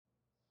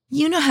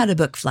You know how to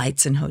book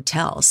flights and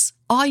hotels.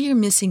 All you're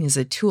missing is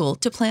a tool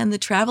to plan the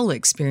travel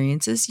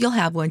experiences you'll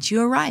have once you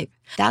arrive.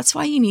 That's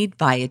why you need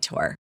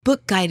Viator.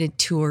 Book guided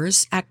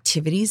tours,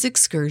 activities,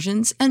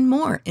 excursions, and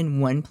more in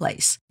one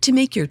place to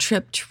make your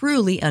trip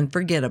truly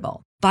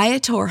unforgettable.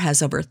 Viator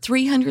has over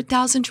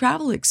 300,000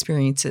 travel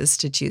experiences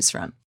to choose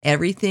from.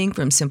 Everything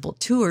from simple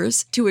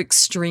tours to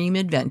extreme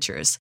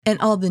adventures and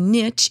all the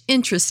niche,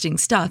 interesting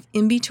stuff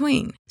in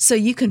between. So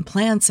you can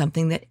plan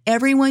something that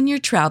everyone you're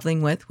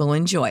traveling with will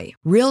enjoy.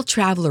 Real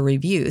traveler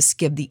reviews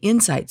give the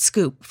inside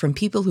scoop from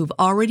people who've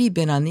already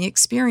been on the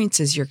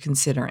experiences you're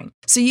considering.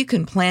 So you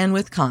can plan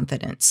with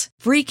confidence.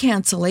 Free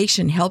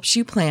cancellation helps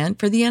you plan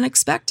for the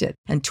unexpected.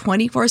 And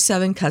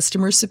 24/7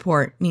 customer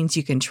support means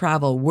you can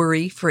travel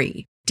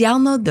worry-free.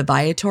 Download the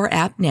Viator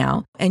app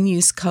now and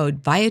use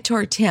code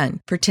Viator10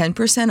 for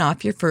 10%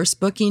 off your first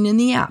booking in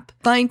the app.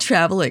 Find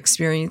travel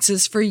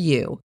experiences for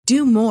you.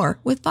 Do more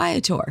with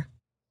Viator.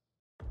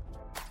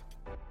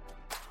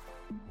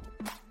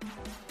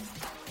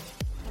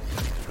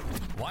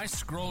 Why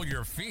scroll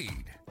your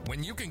feed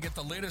when you can get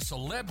the latest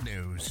celeb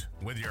news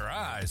with your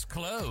eyes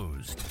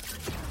closed?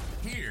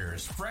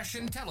 Here's fresh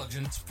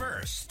intelligence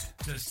first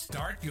to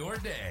start your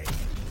day.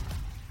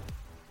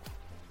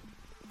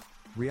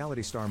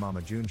 Reality star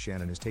mama June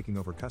Shannon is taking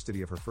over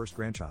custody of her first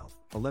grandchild,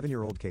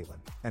 11-year-old Caitlin,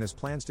 and has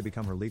plans to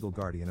become her legal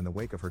guardian in the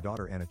wake of her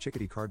daughter Anna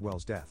Chickadee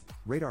Cardwell's death,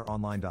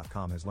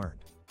 RadarOnline.com has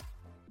learned.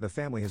 The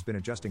family has been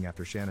adjusting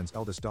after Shannon's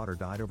eldest daughter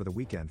died over the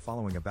weekend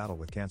following a battle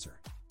with cancer.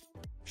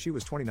 She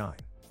was 29.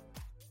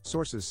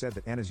 Sources said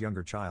that Anna's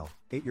younger child,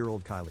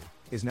 8-year-old Kylie,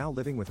 is now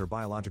living with her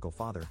biological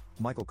father,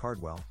 Michael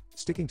Cardwell,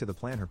 sticking to the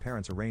plan her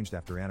parents arranged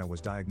after Anna was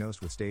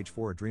diagnosed with stage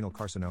 4 adrenal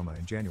carcinoma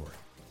in January.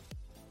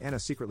 Anna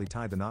secretly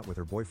tied the knot with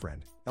her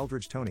boyfriend,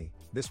 Eldridge Toney,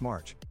 this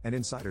March, and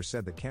insiders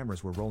said that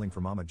cameras were rolling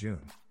for Mama June,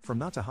 from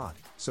not to hot,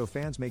 so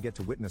fans may get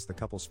to witness the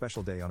couple's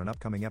special day on an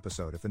upcoming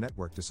episode if the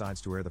network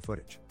decides to air the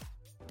footage.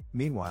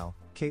 Meanwhile,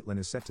 Caitlin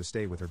is set to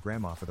stay with her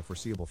grandma for the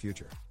foreseeable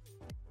future.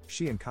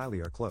 She and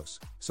Kylie are close,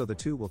 so the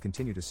two will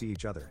continue to see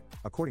each other,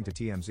 according to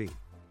TMZ.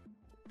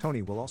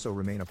 Toney will also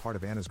remain a part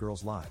of Anna's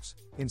girls' lives,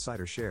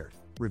 insiders shared,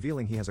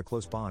 revealing he has a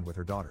close bond with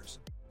her daughters.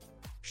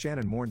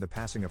 Shannon mourned the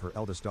passing of her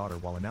eldest daughter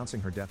while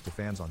announcing her death to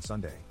fans on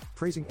Sunday,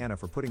 praising Anna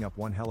for putting up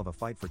one hell of a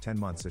fight for 10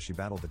 months as she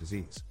battled the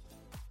disease.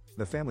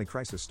 The Family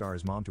Crisis star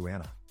is mom to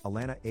Anna,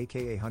 Alana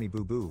aka Honey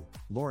Boo Boo,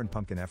 Lauren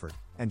Pumpkin Effort,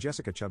 and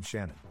Jessica Chubbs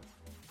Shannon.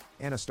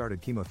 Anna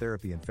started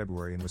chemotherapy in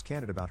February and was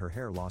candid about her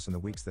hair loss in the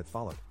weeks that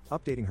followed,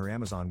 updating her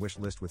Amazon wish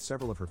list with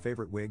several of her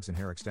favorite wigs and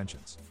hair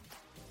extensions.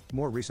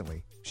 More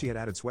recently, she had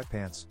added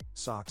sweatpants,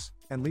 socks,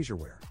 and leisure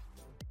wear.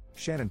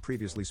 Shannon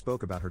previously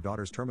spoke about her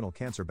daughter's terminal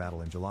cancer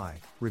battle in July,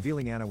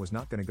 revealing Anna was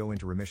not going to go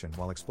into remission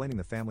while explaining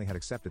the family had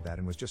accepted that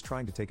and was just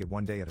trying to take it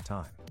one day at a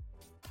time.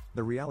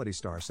 The reality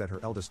star said her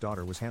eldest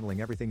daughter was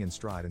handling everything in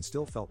stride and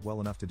still felt well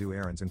enough to do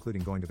errands,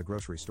 including going to the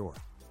grocery store.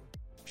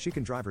 She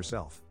can drive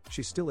herself,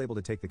 she's still able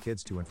to take the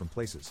kids to and from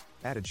places,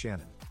 added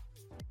Shannon.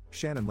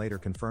 Shannon later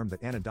confirmed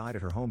that Anna died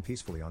at her home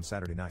peacefully on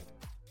Saturday night.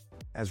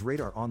 As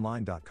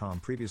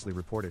RadarOnline.com previously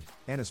reported,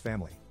 Anna's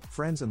family,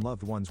 friends and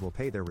loved ones will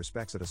pay their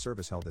respects at a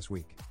service held this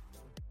week.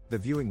 The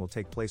viewing will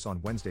take place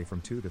on Wednesday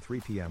from 2 to 3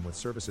 p.m. with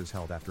services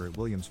held after at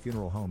Williams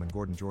Funeral Home in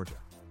Gordon, Georgia.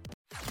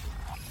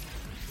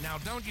 Now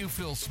don't you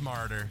feel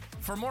smarter?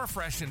 For more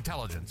fresh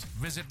intelligence,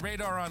 visit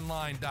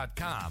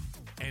RadarOnline.com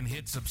and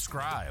hit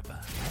subscribe.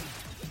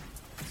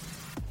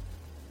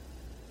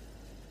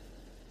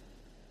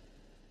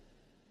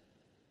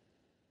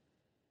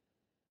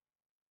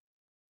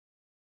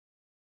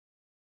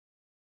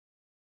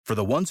 For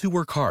the ones who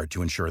work hard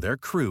to ensure their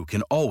crew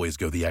can always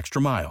go the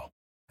extra mile,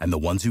 and the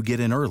ones who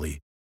get in early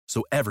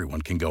so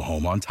everyone can go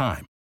home on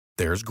time,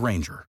 there's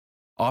Grainger,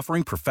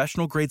 offering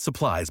professional-grade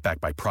supplies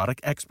backed by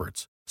product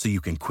experts so you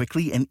can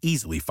quickly and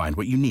easily find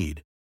what you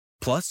need.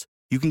 Plus,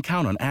 you can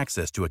count on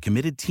access to a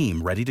committed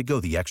team ready to go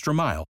the extra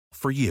mile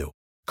for you.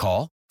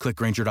 Call, click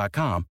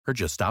Grainger.com, or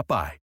just stop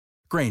by.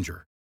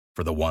 Grainger,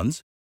 for the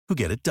ones who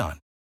get it done.